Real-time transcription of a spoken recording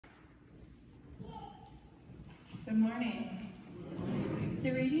Good morning.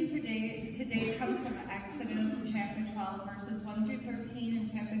 The reading for today comes from Exodus chapter 12, verses 1 through 13, and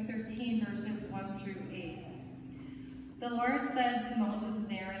chapter 13, verses 1 through 8. The Lord said to Moses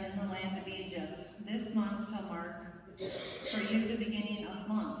and Aaron in the land of Egypt, "This month shall mark for you the beginning of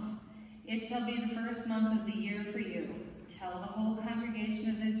months. It shall be the first month of the year for you. Tell the whole congregation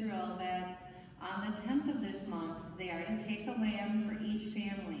of Israel that on the 10th of this month they are to take a lamb for each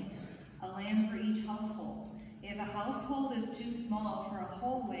family, a lamb for each household. If a household is too small for a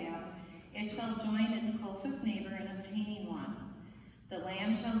whole lamb, it shall join its closest neighbor in obtaining one. The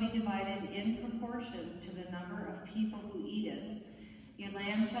lamb shall be divided in proportion to the number of people who eat it. Your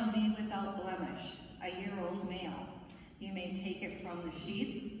lamb shall be without blemish, a year-old male. You may take it from the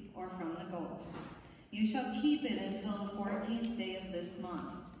sheep or from the goats. You shall keep it until the 14th day of this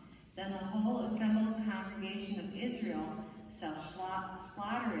month. Then the whole assembled congregation of Israel shall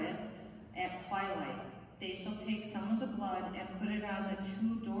slaughter it at twilight. They shall take some of the blood and put it on the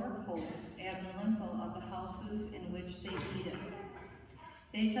 2 doorposts and the lintel of the houses in which they eat it.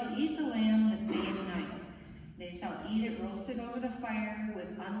 They shall eat the lamb the same night. They shall eat it roasted over the fire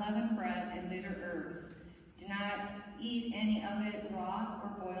with unleavened bread and bitter herbs. Do not eat any of it raw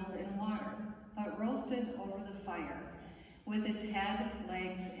or boiled in water, but roasted over the fire, with its head,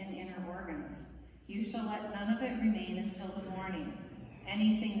 legs, and inner organs. You shall let none of it remain until the morning.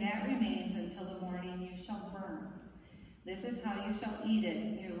 Anything that remains until the morning you shall burn. This is how you shall eat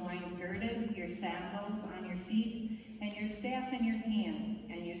it: your loins girded, your sandals on your feet, and your staff in your hand,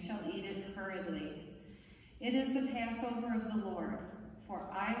 and you shall eat it hurriedly. It is the Passover of the Lord, for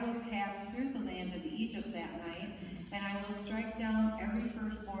I will pass through the land of Egypt that night, and I will strike down every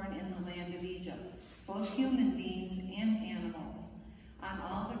firstborn in the land of Egypt, both human beings and animals. On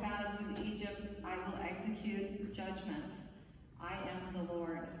all the gods of Egypt I will execute judgments. I am the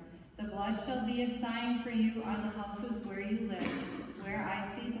Lord. The blood shall be a sign for you on the houses where you live. Where I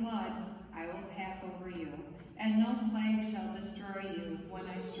see blood, I will pass over you, and no plague shall destroy you when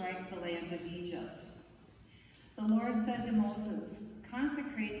I strike the land of Egypt." The Lord said to Moses,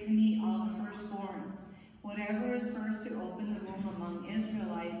 "Consecrate to me all the firstborn. Whatever is first to open the womb among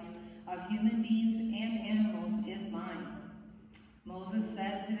Israelites, of human beings and animals, is mine." Moses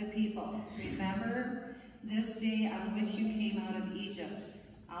said to the people, "Remember this day on which you came out of Egypt,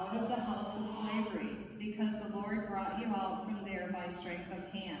 out of the house of slavery, because the Lord brought you out from there by strength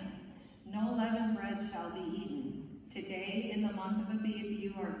of hand. No leavened bread shall be eaten. Today, in the month of Abib,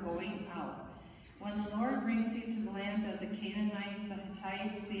 you are going out. When the Lord brings you to the land of the Canaanites, the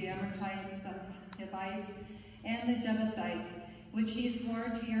Hittites, the Amorites, the Hivites, and the Jebusites, which he swore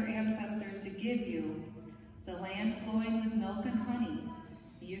to your ancestors to give you, the land flowing with milk and honey,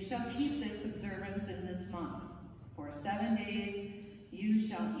 you shall keep this observance in this month. For 7 days you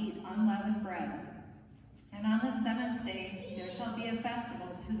shall eat unleavened bread. And on the 7th day there shall be a festival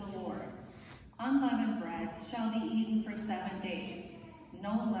to the Lord. Unleavened bread shall be eaten for 7 days.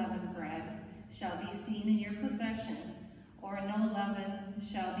 No leavened bread shall be seen in your possession, or no leaven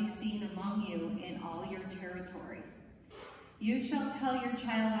shall be seen among you in all your territory. You shall tell your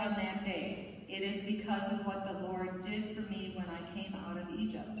child on that day, 'It is because of what the Lord did for me when I came out of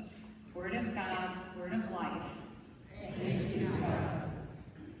Egypt.'" Word of God, word of life. Thanks be to God.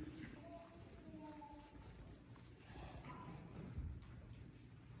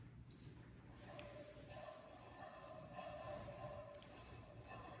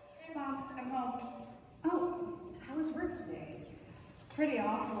 Hey Mom, I'm home. Oh, how was work today? Pretty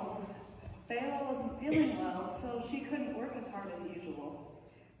awful. Bela wasn't feeling well, so she couldn't work as hard as usual.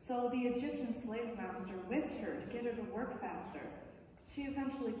 So the Egyptian slave master whipped her to get her to work faster. She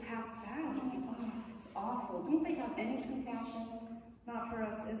eventually passed out. Oh, it's awful. Don't they have any compassion? Not for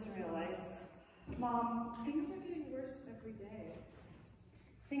us Israelites. Mom, things are getting worse every day.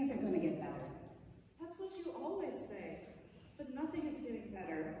 Things are going to get better. That's what you always say. But nothing is getting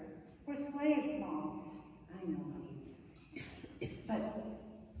better. We're slaves, Mom. I know, honey.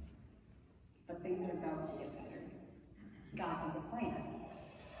 But things are about to get better. God has a plan.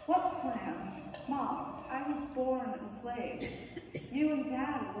 What plan? Mom, I was born a slave. You and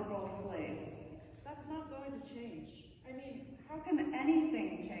Dad were both slaves. That's not going to change. I mean, how can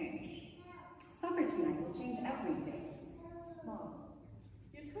anything change? Supper tonight will change everything. Mom,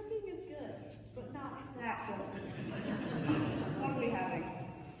 your cooking is good, but not that good. What are we having?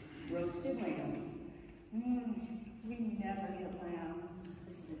 Roasted lamb. We never get lamb.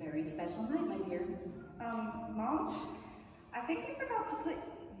 This is a very special night, my dear. Mom, I think you forgot to put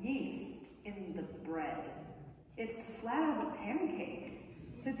yeast in the bread. It's flat as a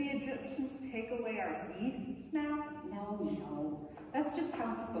pancake. Did the Egyptians take away our yeast now? No. That's just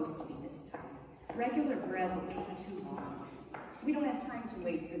how it's supposed to be this time. Regular bread will take too long. We don't have time to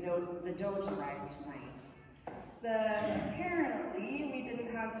wait for the dough to rise tonight. Apparently, we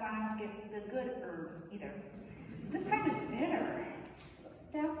didn't have time to get the good herbs either. This kind is bitter.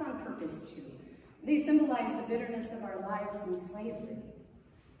 That's on purpose too. They symbolize the bitterness of our lives in slavery.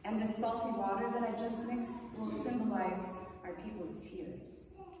 And this salty water that I just mixed will symbolize our people's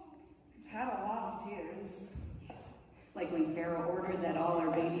tears. We've had a lot of tears. Like when Pharaoh ordered that all our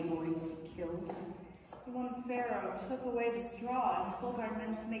baby boys be killed. When Pharaoh took away the straw and told our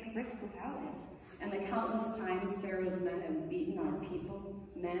men to make bricks without it. And the countless times Pharaoh's men have beaten our people,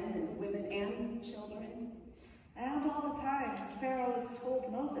 men and women and children. And all the times Pharaoh has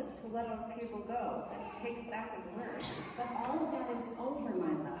told Moses to let our people go, and he takes back his word. But all of that is over,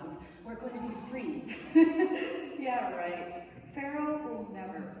 my love. We're going to be free. Yeah, right. Pharaoh will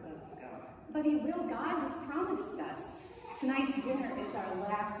never let us go. But he will. God has promised us. Tonight's dinner is our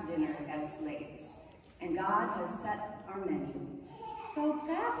last dinner as slaves. And God has set our menu. So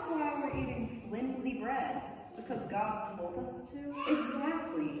that's why we're eating flimsy bread, because God told us to?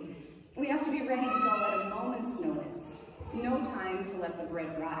 Exactly. We have to be ready to go at a moment's notice. No time to let the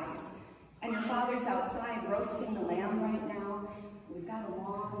bread rise. And your father's outside roasting the lamb right now. We've got a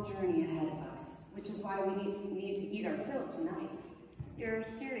long journey ahead of us, which is why we need to eat our fill tonight. You're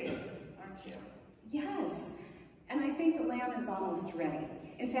serious, aren't you? Yes. And I think the lamb is almost ready.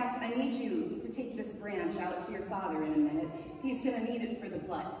 In fact, I need you to take this branch out to your father in a minute. He's going to need it for the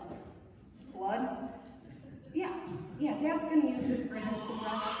blood. Blood? Yeah, Dad's going to use this branch to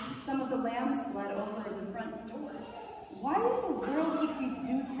brush some of the lamb's blood over the front door. Why in the world would we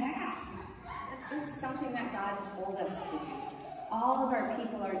do that? It's something that God told us to do. All of our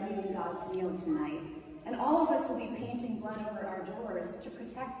people are eating God's meal tonight, and all of us will be painting blood over our doors to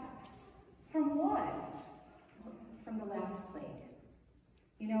protect us. From what? From the last plague.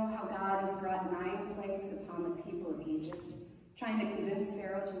 You know how God has brought 9 plagues upon the people of Egypt, trying to convince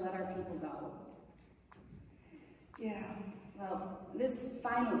Pharaoh to let our people go? Yeah. Well, this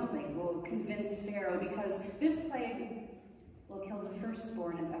final plague will convince Pharaoh because this plague will kill the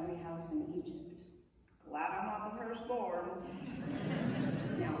firstborn of every house in Egypt. Glad I'm not the firstborn.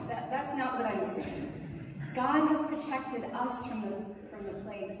 No, that's not what I'm saying. God has protected us from the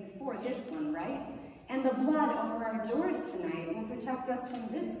plagues before this one, right? And the blood over our doors tonight will protect us from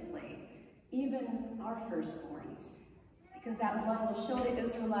this plague, even our firstborns. Because that blood will show the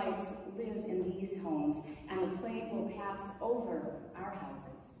Israelites live in these homes, and the plague will pass over our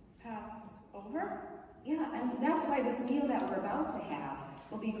houses. Pass over? Yeah, and that's why this meal that we're about to have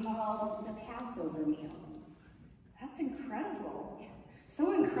will be called the Passover meal. That's incredible. Yeah.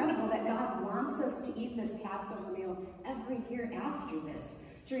 So incredible that God wants us to eat this Passover meal every year after this,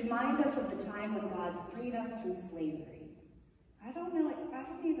 to remind us of the time when God freed us from slavery. I don't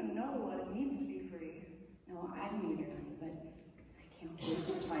even know what it means to be free. No, I don't either, honey, but I can't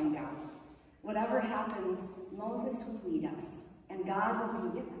wait to find out. Whatever happens, Moses will lead us, and God will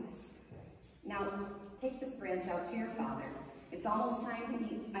be with us. Now, take this branch out to your father. It's almost time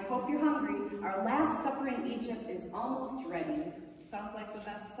to eat. I hope you're hungry. Our last supper in Egypt is almost ready. Sounds like the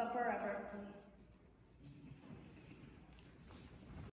best supper ever.